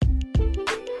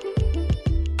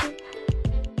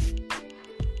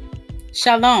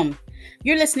Shalom.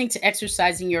 You're listening to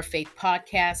Exercising Your Faith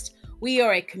podcast. We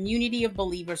are a community of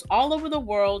believers all over the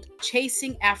world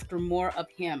chasing after more of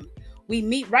Him. We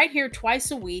meet right here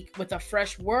twice a week with a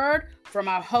fresh word from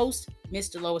our host,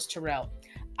 Mr. Lois Terrell.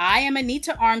 I am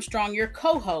Anita Armstrong, your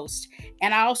co-host,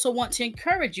 and I also want to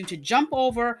encourage you to jump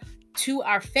over to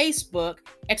our Facebook,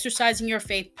 Exercising Your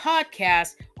Faith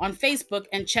podcast on Facebook,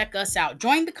 and check us out.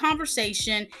 Join the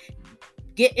conversation,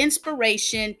 get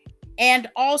inspiration, and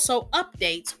also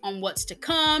updates on what's to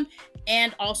come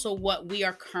and also what we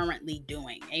are currently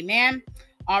doing. Amen.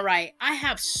 All right. I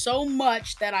have so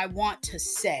much that I want to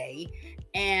say,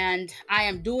 and I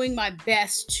am doing my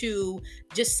best to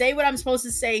just say what I'm supposed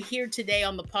to say here today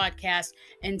on the podcast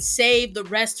and save the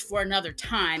rest for another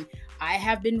time. I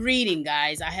have been reading,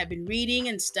 guys. I have been reading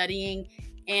and studying,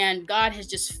 and God has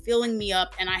just filling me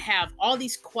up, and I have all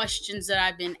these questions that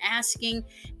I've been asking,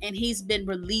 and He's been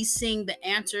releasing the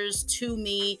answers to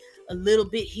me a little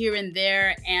bit here and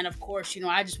there. And of course,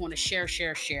 I just want to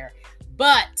share.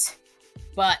 But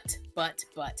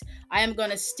I am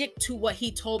going to stick to what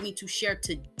He told me to share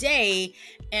today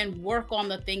and work on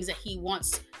the things that He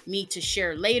wants me to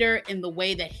share later in the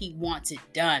way that He wants it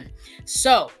done.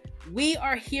 So we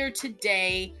are here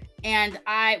today, and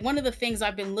one of the things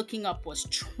I've been looking up was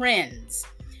trends.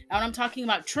 And when I'm talking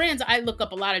about trends, I look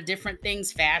up a lot of different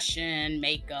things: fashion,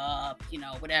 makeup,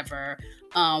 whatever.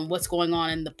 What's going on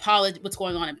in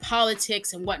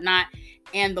politics and whatnot.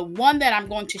 And the one that I'm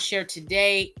going to share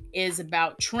today is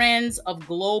about trends of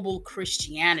global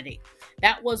Christianity.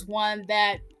 That was one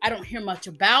that I don't hear much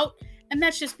about. And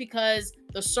that's just because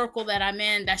the circle that I'm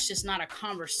in, that's just not a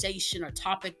conversation or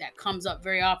topic that comes up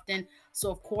very often. So,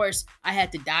 of course, I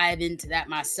had to dive into that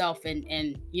myself and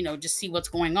just see what's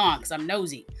going on because I'm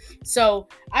nosy. So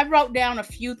I wrote down a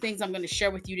few things I'm going to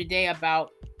share with you today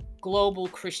about global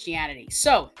Christianity.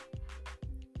 So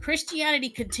Christianity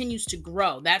continues to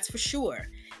grow. That's for sure.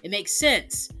 It makes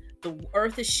sense. The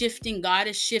earth is shifting. God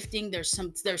is shifting. There's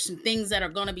some things that are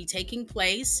going to be taking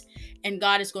place, and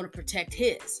God is going to protect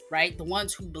His, right? The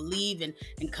ones who believe and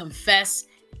confess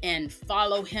and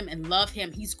follow Him and love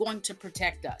Him, He's going to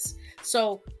protect us.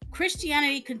 So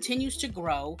Christianity continues to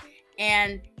grow,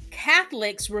 and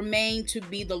Catholics remain to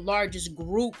be the largest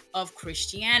group of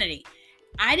Christianity.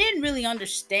 I didn't really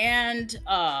understand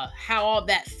how all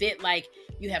that fit. Like,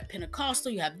 you have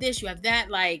Pentecostal, you have this, you have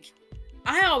that. Like,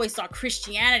 I always thought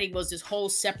Christianity was this whole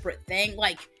separate thing.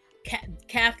 Like,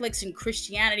 Catholics and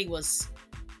Christianity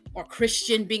or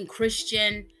being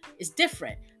Christian is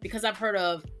different, because I've heard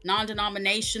of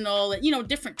non-denominational and,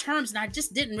 different terms, and I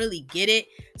just didn't really get it.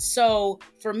 So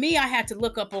for me, I had to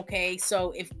look up, okay,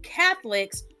 so if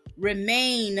Catholics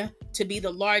remain to be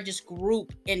the largest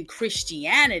group in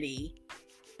Christianity,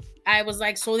 I was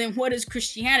like, so then what is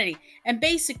Christianity? And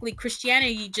basically,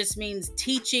 Christianity just means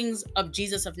teachings of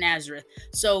Jesus of Nazareth.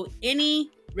 So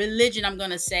any religion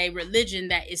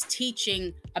that is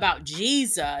teaching about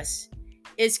Jesus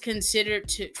is considered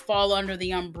to fall under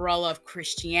the umbrella of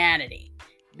Christianity.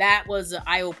 That was an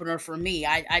eye-opener for me.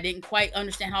 I didn't quite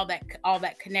understand how all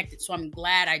that connected, so I'm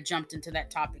glad I jumped into that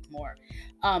topic more.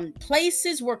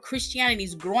 Places where Christianity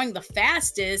is growing the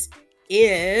fastest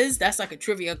that's like a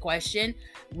trivia question.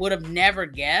 Would have never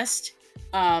guessed.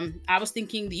 I was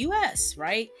thinking the US,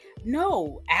 right?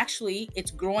 No, actually, it's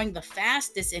growing the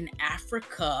fastest in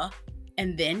Africa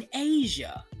and then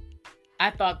Asia.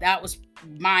 I thought that was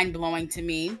mind-blowing to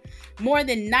me. More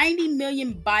than 90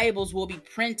 million Bibles will be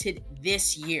printed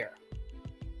this year.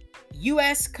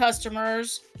 U.S.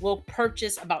 customers will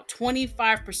purchase about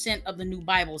 25% of the new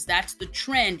Bibles. That's the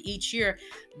trend each year.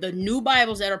 The new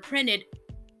Bibles that are printed,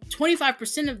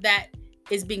 25% of that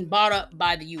is being bought up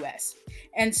by the U.S.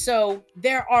 And so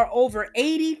there are over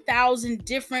 80,000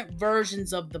 different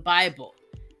versions of the Bible.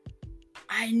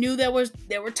 I knew there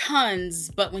were tons,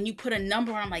 but when you put a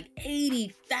number on, I'm like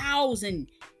 80,000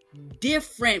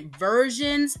 different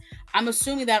versions, I'm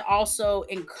assuming that also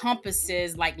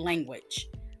encompasses like language.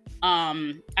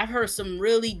 I've heard some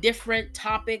really different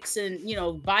topics and,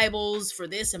 Bibles for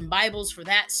this and Bibles for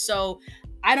that. So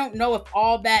I don't know if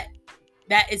all that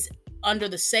is under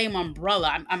the same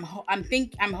umbrella. I'm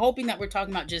hoping that we're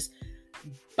talking about just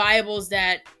Bibles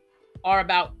that are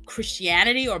about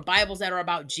Christianity, or Bibles that are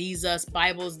about Jesus,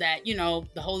 Bibles that,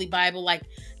 the Holy Bible, like,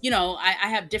 I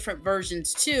have different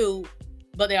versions too,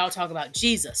 but they all talk about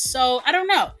Jesus. So I don't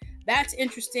know. That's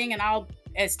interesting. And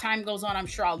as time goes on, I'm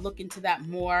sure I'll look into that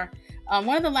more.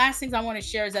 One of the last things I want to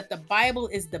share is that the Bible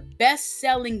is the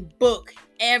best-selling book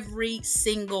every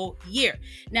single year.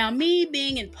 Now, me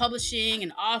being in publishing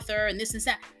and author and this and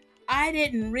that, I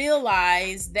didn't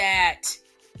realize that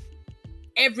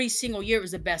every single year it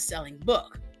was a best-selling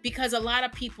book. because a lot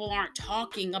of people aren't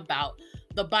talking about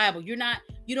the Bible. You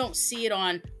don't see it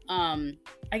on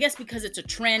I guess because it's a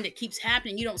trend, it keeps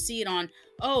happening. You don't see it on,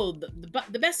 oh,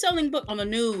 the best-selling book on the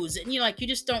news, and you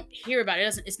just don't hear about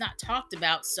it. It's not talked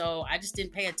about. So I just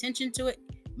didn't pay attention to it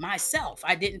myself.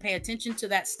 I didn't pay attention to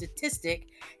that statistic.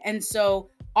 And so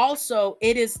also,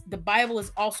 the Bible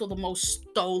is also the most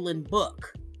stolen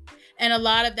book. And a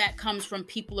lot of that comes from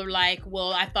people are like,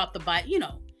 well, I thought the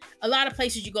Bible, a lot of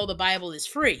places you go, the Bible is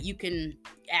free. You can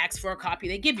ask for a copy,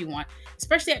 they give you one.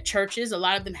 Especially at churches, a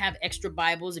lot of them have extra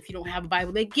Bibles. If you don't have a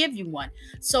Bible, they give you one.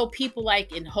 So people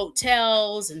like in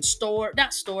hotels and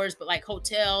not stores, but like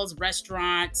hotels,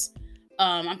 restaurants.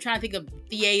 I'm trying to think of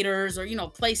theaters or,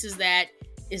 places that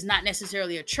is not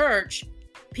necessarily a church.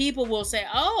 People will say,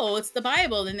 oh, it's the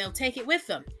Bible, and they'll take it with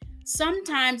them.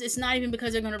 Sometimes it's not even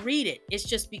because they're going to read it. It's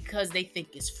just because they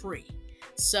think it's free.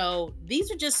 So these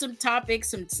are just some topics,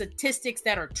 some statistics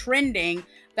that are trending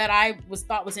that I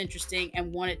thought was interesting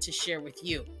and wanted to share with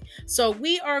you. So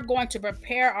we are going to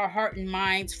prepare our heart and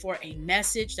minds for a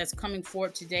message that's coming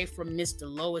forward today from Miss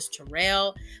Delois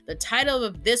Terrell. The title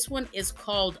of this one is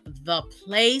called The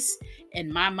Place.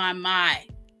 And my,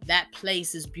 that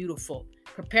place is beautiful.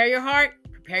 Prepare your heart,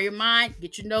 prepare your mind,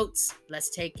 get your notes. Let's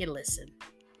take a listen.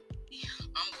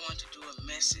 I'm going to do a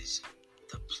message,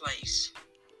 The Place.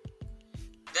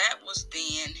 That was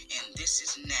then and this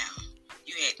is now.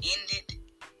 You had ended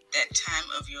that time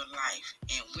of your life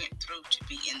and went through to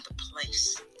be in the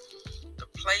place. The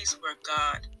place where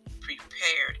God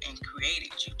prepared and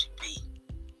created you to be.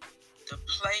 The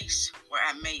place where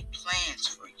I made plans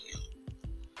for you.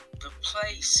 The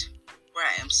place where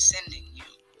I am sending you.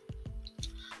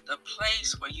 The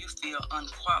place where you feel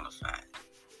unqualified.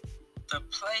 The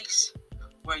place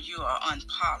where you are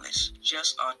unpolished,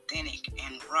 just authentic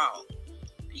and raw,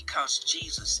 because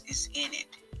Jesus is in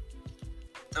it.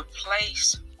 The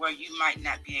place where you might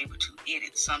not be able to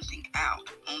edit something out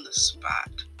on the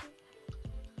spot.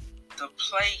 The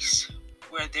place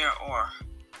where there are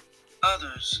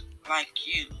others like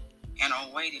you and are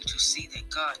waiting to see that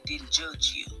God didn't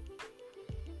judge you,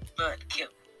 but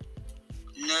kept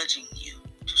nudging you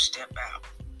to step out.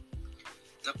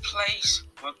 The place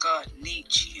where God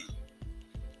needs you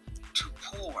to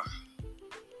pour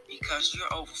because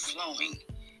you're overflowing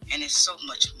and it's so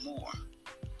much more.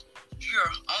 You're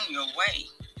on your way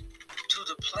to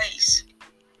the place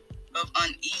of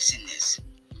uneasiness,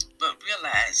 but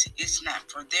realize it's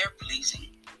not for their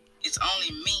pleasing. It's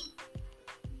only me,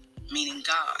 meaning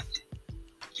God,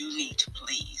 you need to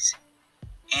please.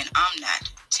 And I'm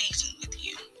not teasing with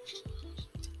you.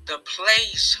 The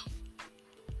place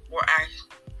where I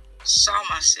saw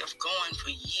myself going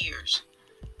for years,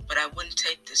 but I wouldn't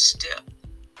take this step,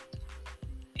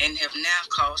 and have now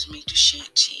caused me to shed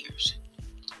tears.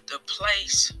 The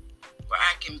place where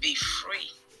I can be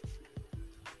free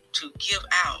to give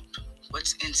out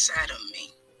what's inside of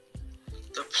me.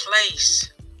 The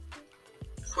place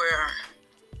where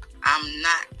I'm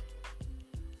not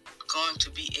going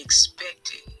to be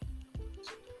expected,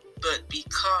 but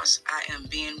because I am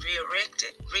being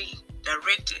redirected,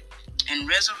 and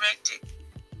resurrected,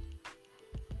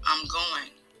 I'm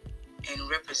going and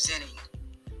representing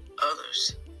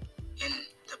others in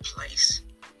the place.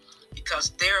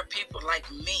 Because there are people like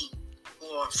me who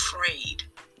are afraid,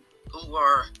 who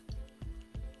are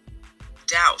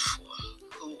doubtful,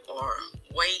 who are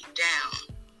weighed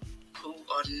down, who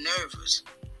are nervous,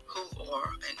 who are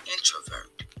an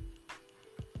introvert.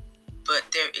 But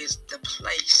there is the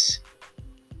place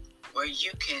where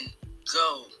you can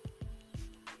go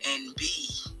and be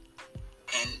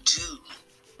and do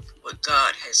what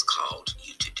God has called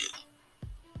you to do.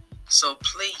 So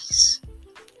please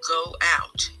go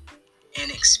out and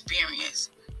experience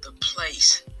the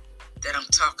place that I'm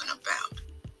talking about.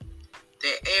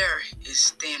 The air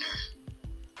is thinner.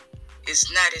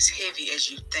 It's not as heavy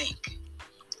as you think.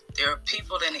 There are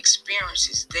people and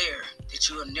experiences there that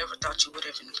you have never thought you would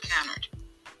have encountered.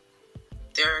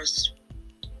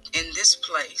 In this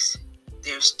place,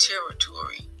 there's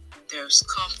territory, there's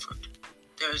comfort,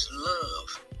 there's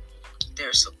love,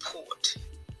 there's support.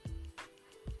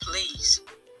 Please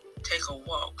take a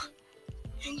walk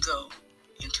and go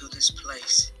into this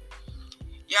place.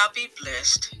 Y'all be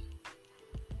blessed.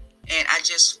 And I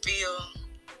just feel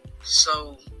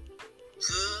so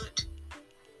good.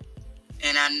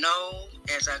 And I know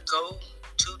as I go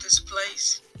to this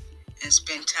place and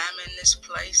spend time in this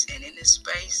place and in this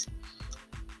space,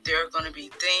 there are going to be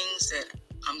things that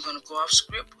I'm going to go off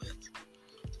script with.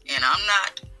 And I'm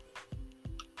not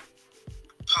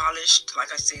polished,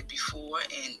 like I said before,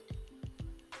 and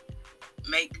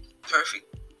make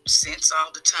perfect sense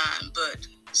all the time. But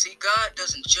See, God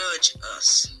doesn't judge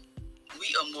us.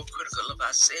 We are more critical of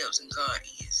ourselves than God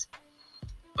is.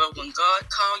 But when God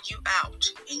calls you out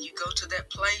and you go to that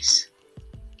place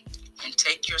and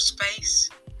take your space,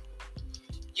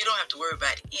 you don't have to worry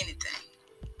about anything,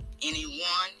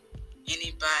 anyone,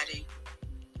 anybody.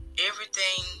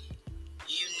 Everything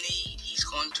you need, He's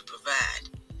going to provide.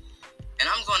 And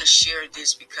I'm going to share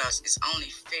this because it's only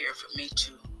fair for me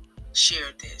to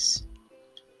share this.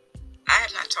 I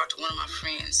have not talked to one of my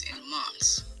friends in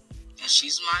months, and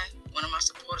she's one of my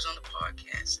supporters on the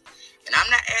podcast. And I'm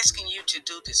not asking you to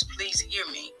do this. Please hear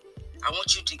me. I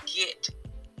want you to get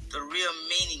the real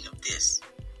meaning of this.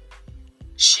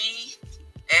 She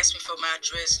asked me for my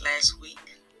address last week.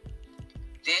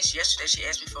 Then yesterday she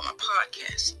asked me for my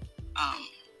podcast.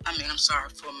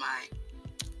 For my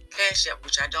Cash App,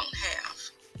 which I don't have.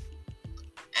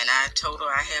 And I told her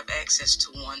I have access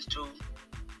to one through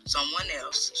someone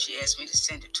else. She asked me to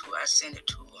send it to her. I sent it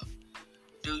to her.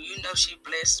 Do you know she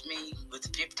blessed me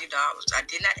with $50? I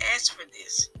did not ask for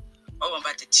this. Oh, I'm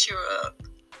about to tear up.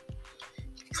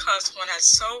 Because when I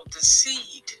sowed the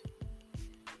seed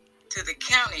to the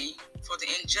county for the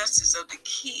injustice of the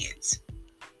kids,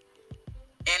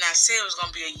 and I said it was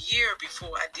going to be a year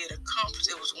before I did a conference.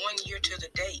 It was 1 year to the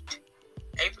date,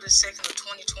 April the 2nd of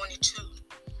 2022.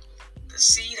 The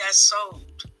seed I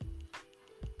sowed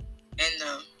and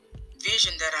the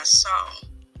vision that I saw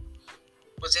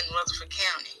was in Rutherford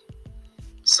County.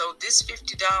 So this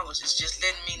 $50 is just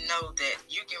letting me know that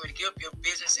you can give up your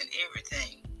business and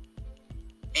everything.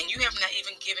 And you have not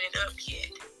even given it up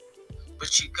yet.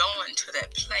 But you're going to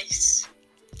that place.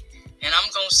 And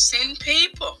I'm going to send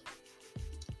people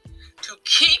to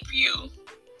keep you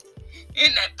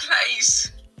in that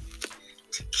place,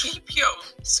 to keep your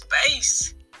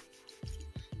space,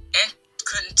 and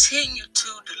continue to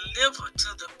deliver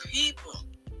to the people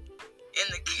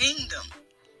in the kingdom,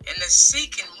 and they're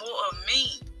seeking more of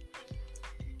me,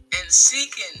 and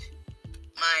seeking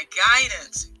my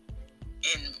guidance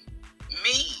in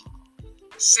me,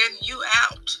 setting you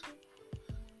out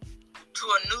to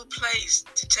a new place,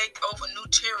 to take over new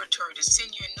territory, to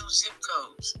send you in new zip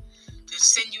codes, to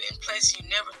send you in places you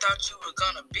never thought you were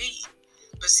going to be.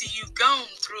 But see, you've gone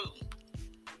through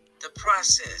the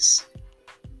process,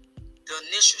 the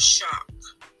initial shock,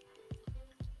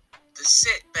 the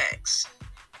setbacks,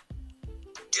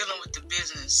 dealing with the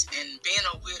business and being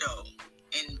a widow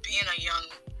and being a young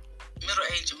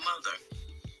middle-aged mother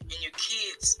and your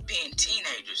kids being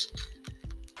teenagers.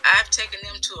 I've taken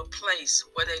them to a place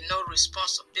where they know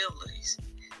responsibilities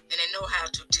and they know how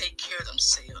to take care of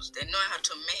themselves. They know how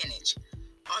to manage.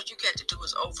 All you got to do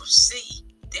is oversee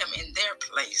them in their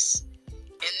place,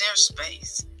 in their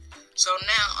space. So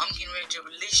now I'm getting ready to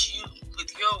release you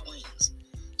with your wings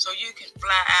so you can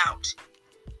fly out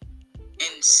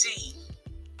and see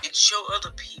and show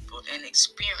other people and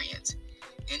experience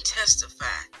and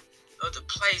testify of the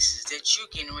places that you're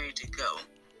getting ready to go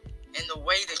and the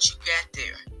way that you got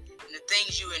there and the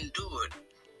things you endured.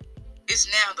 It's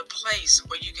now the place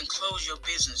where you can close your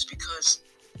business because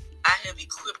I have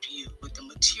equipped you with the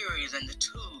materials and the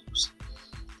tools,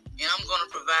 and I'm going to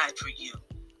provide for you.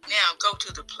 Now go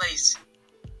to the places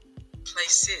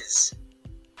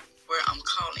where I'm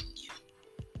calling you,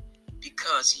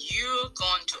 because you're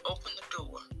going to open the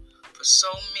door for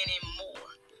so many more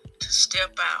to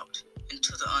step out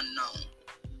into the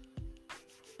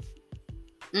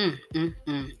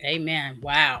unknown. Amen.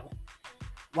 Wow,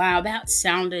 that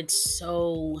sounded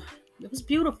so, it was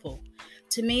beautiful.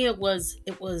 To me, it was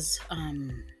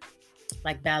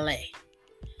like ballet.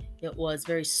 It was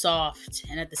very soft,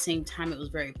 and at the same time, it was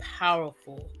very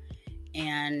powerful.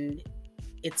 And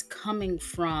it's coming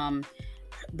from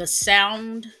the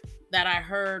sound that I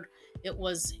heard. It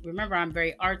was, remember, I'm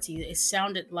very artsy. It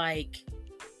sounded like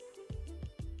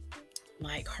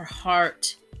her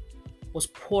heart was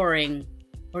pouring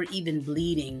or even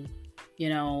bleeding,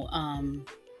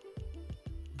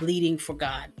 bleeding for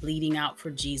God, bleeding out for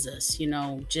Jesus,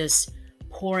 just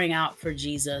pouring out for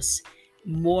Jesus,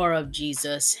 more of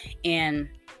Jesus. And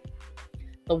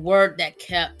the words that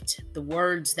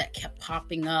kept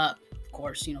popping up, of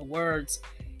course, words,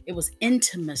 it was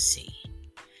intimacy.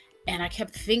 And I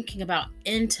kept thinking about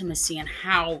intimacy and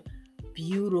how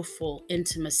beautiful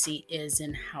intimacy is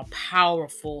and how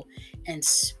powerful and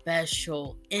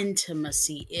special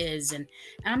intimacy is. And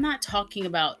I'm not talking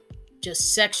about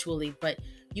just sexually, but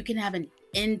you can have an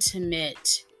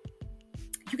intimate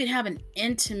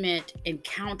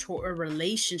encounter or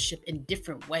relationship in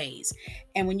different ways.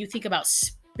 And when you think about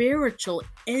spiritual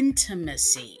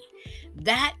intimacy,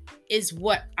 that is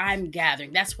what I'm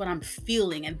gathering. That's what I'm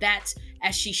feeling. And that's,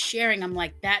 as she's sharing, I'm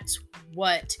like, that's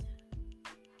what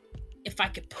if I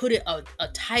could put it a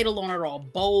title on it or a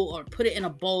bowl, or put it in a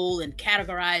bowl and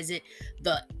categorize it,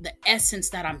 the essence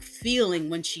that I'm feeling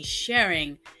when she's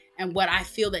sharing, and what I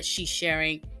feel that she's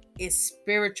sharing, is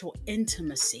spiritual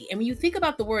intimacy. And when you think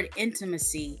about the word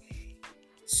intimacy,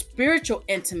 spiritual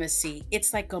intimacy,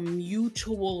 it's like a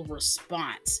mutual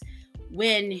response.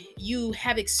 When you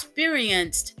have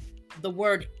experienced the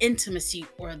word intimacy,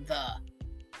 or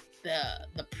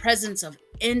the presence of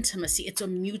intimacy, it's a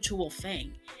mutual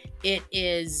thing. It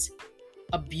is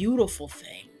a beautiful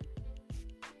thing.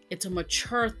 It's a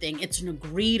mature thing. It's an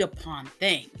agreed upon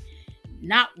thing.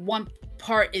 Not one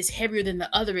part is heavier than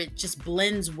the other. It just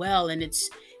blends well, and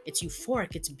it's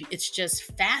euphoric. It's just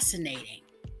fascinating,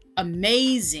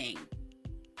 amazing,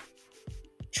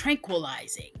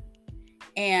 tranquilizing,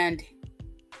 and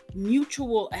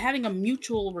having a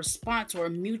mutual response, or a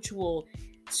mutual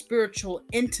spiritual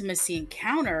intimacy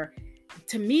encounter.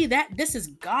 To me, that this is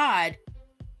God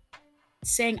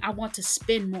saying, I want to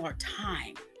spend more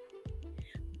time.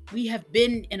 We have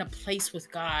been in a place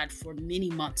with God for many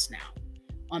months now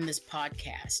on this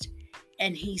podcast,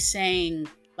 and he's saying,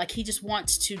 like, he just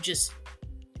wants to, just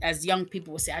as young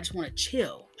people would say, I just want to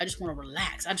chill. I just want to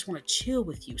relax. I just want to chill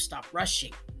with you. Stop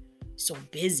rushing. So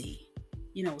busy.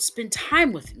 Spend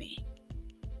time with me,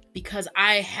 because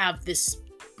I have this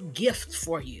gift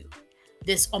for you.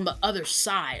 This on the other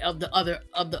side on the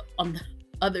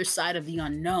other side of the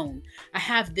unknown. I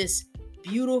have this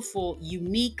beautiful,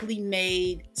 uniquely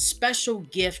made, special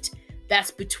gift that's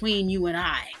between you and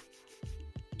I.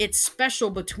 It's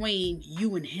special between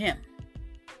you and him,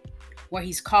 where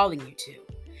he's calling you to.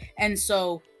 And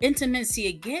so intimacy,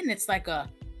 again, it's like a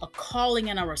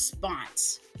calling and a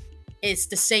response. It's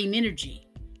the same energy.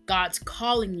 God's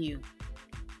calling you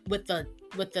with the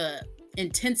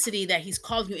intensity that he's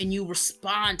calling you, and you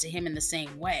respond to him in the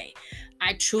same way.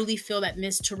 I truly feel that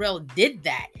Miss Terrell did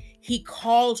that. He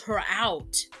called her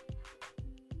out,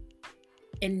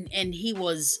 and he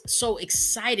was so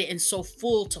excited and so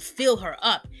full to fill her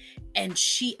up, and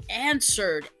she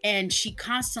answered, and she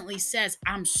constantly says,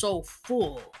 I'm so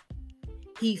full.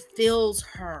 He fills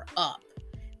her up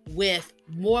with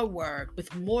more word,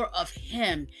 with more of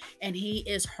him, and he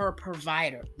is her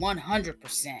provider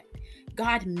 100%.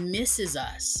 God misses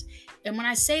us. And when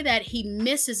I say that, he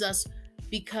misses us,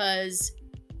 because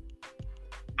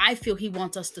I feel he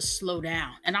wants us to slow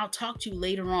down. And I'll talk to you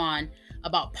later on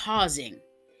about pausing.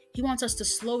 He wants us to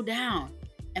slow down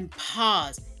and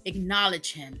pause,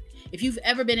 acknowledge him. If you've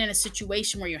ever been in a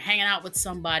situation where you're hanging out with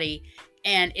somebody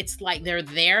and it's like they're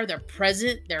there, they're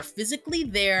present, they're physically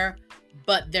there,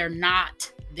 but they're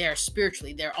not there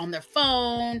spiritually. They're on their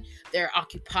phone, they're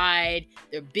occupied,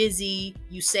 they're busy.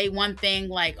 You say one thing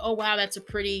like, oh, wow, that's a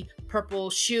pretty purple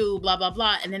shoe, blah, blah,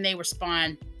 blah. And then they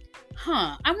respond,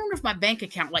 I wonder if my bank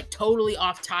account, like totally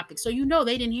off topic. So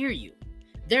they didn't hear you.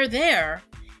 They're there.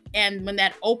 And when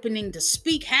that opening to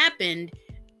speak happened,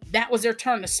 that was their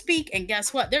turn to speak. And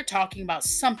guess what? They're talking about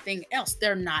something else.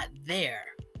 They're not there.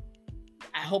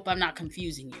 I hope I'm not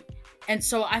confusing you. And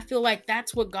so I feel like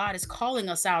that's what God is calling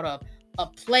us out of, a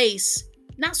place,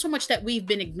 not so much that we've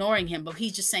been ignoring him, but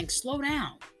he's just saying, slow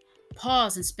down,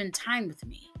 pause, and spend time with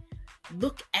me.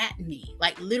 Look at me,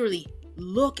 like literally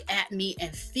look at me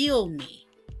and feel me.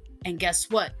 And guess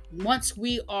what? Once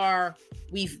we've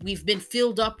been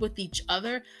filled up with each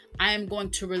other, I am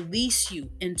going to release you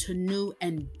into new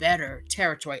and better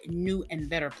territory, new and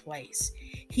better place.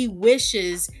 He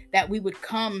wishes that we would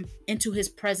come into his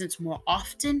presence more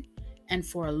often and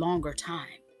for a longer time.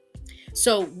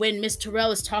 So when Miss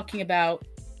Terrell is talking about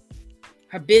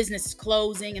her business is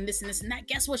closing and this and this and that,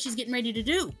 guess what she's getting ready to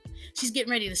do? She's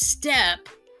getting ready to step,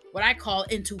 what I call,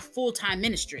 into full-time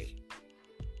ministry.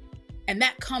 And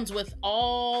that comes with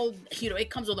it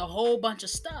comes with a whole bunch of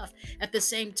stuff. At the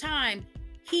same time,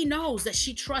 he knows that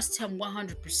she trusts him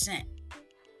 100%.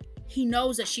 He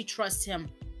knows that she trusts him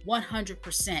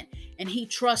 100%. And he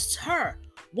trusts her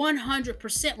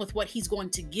 100% with what he's going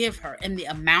to give her, and the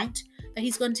amount that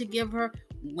he's going to give her,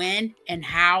 when and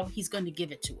how he's going to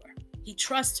give it to her. He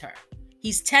trusts her.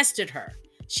 He's tested her.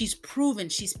 She's proven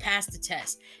she's passed the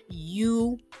test.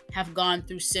 You have gone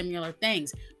through similar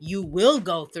things. You will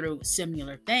go through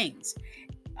similar things.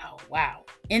 Oh, wow.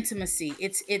 Intimacy.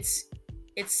 It's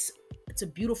a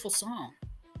beautiful song.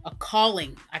 A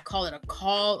calling. I call it a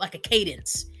call, like a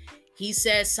cadence. He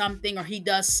says something or he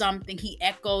does something. He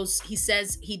echoes. He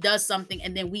says he does something,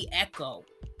 and then we echo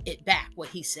it back, what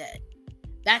he said.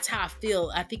 That's how I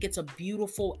feel. I think it's a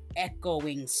beautiful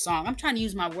echoing song. I'm trying to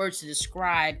use my words to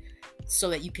describe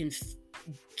so that you can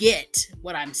get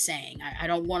what I'm saying. I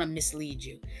don't want to mislead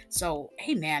you. So,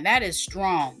 hey man, that is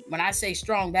strong. When I say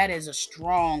strong, that is a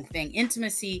strong thing.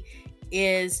 Intimacy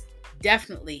is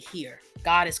definitely here.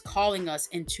 God is calling us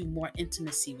into more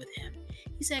intimacy with him.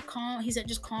 He said,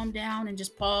 just calm down and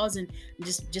just pause and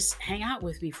just hang out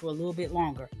with me for a little bit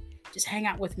longer. Just hang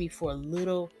out with me for a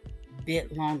little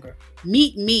bit longer.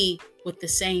 Meet me with the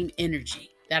same energy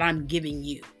that I'm giving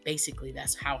you. Basically,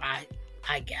 that's how I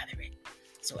gather it.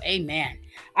 So, amen.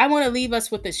 I want to leave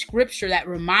us with a scripture that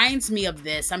reminds me of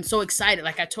this. I'm so excited.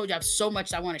 Like I told you, I have so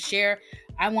much I want to share.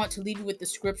 I want to leave you with the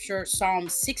scripture, Psalm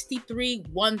 63,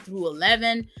 1 through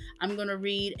 11. I'm going to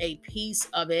read a piece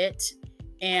of it,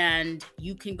 and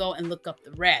you can go and look up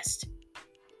the rest.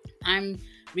 I'm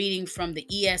reading from the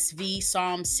ESV,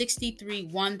 Psalm 63,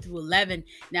 1 through 11.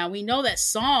 Now, we know that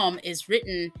Psalm is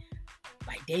written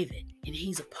by David, and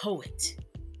he's a poet.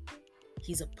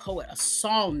 He's a poet, a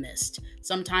psalmist.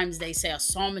 Sometimes they say a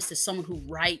psalmist is someone who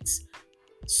writes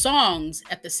songs.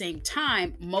 At the same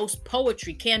time, most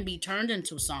poetry can be turned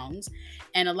into songs,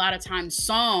 and a lot of times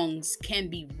songs can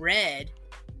be read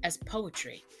as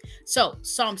poetry. So,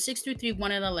 Psalm 63,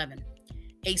 1 and 11.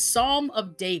 A psalm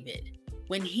of David,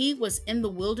 when he was in the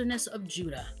wilderness of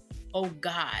Judah. O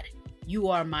God, you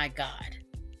are my God.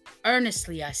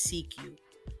 Earnestly I seek you.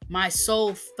 My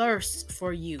soul thirsts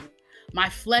for you. My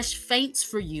flesh faints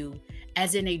for you,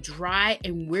 as in a dry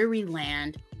and weary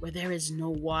land where there is no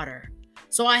water.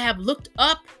 So I have looked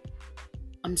upon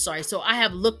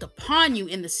you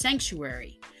in the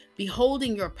sanctuary,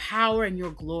 beholding your power and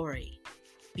your glory,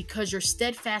 because your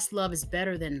steadfast love is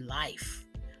better than life.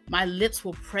 My lips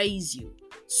will praise you,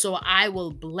 so I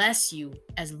will bless you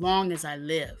as long as I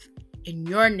live. In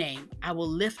your name, I will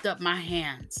lift up my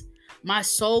hands. My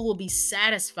soul will be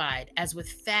satisfied as with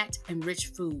fat and rich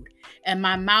food, and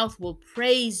my mouth will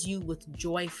praise you with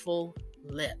joyful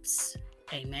lips.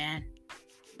 Amen.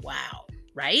 Wow,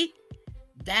 right?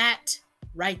 That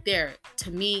right there, to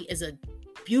me, is a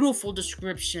beautiful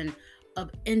description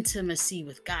of intimacy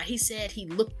with God. He said he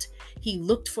looked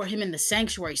for him in the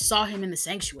sanctuary, saw him in the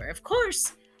sanctuary. Of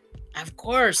course,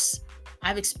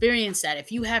 I've experienced that.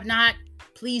 If you have not,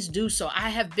 please do so. I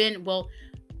have been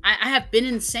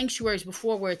in sanctuaries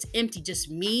before where it's empty, just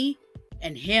me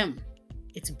and him.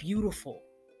 It's beautiful.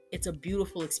 It's a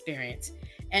beautiful experience.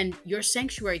 And your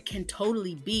sanctuary can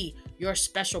totally be your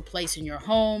special place in your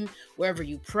home, wherever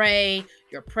you pray,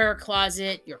 your prayer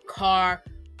closet, your car.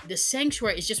 The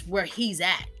sanctuary is just where he's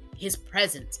at, his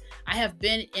presence. I have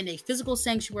been in a physical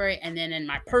sanctuary, and then in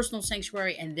my personal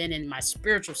sanctuary, and then in my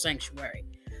spiritual sanctuary.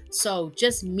 So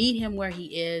just meet him where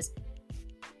he is.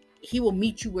 He will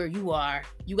meet you where you are.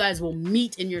 You guys will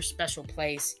meet in your special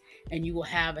place, and you will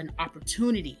have an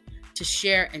opportunity to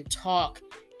share and talk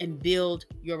and build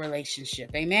your relationship.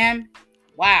 Amen.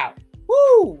 Wow.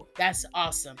 Woo. That's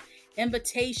awesome.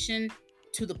 Invitation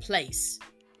to the place.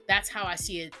 That's how I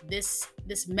see it. This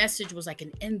message was like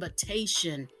an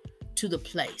invitation to the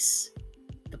place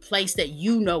that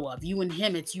you know of. You and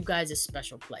him, it's you guys'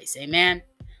 special place. Amen.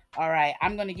 All right.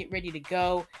 I'm going to get ready to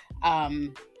go.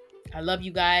 I love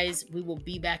you guys. We will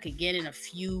be back again in a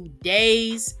few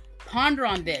days. Ponder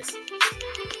on this.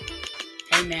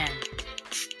 Amen.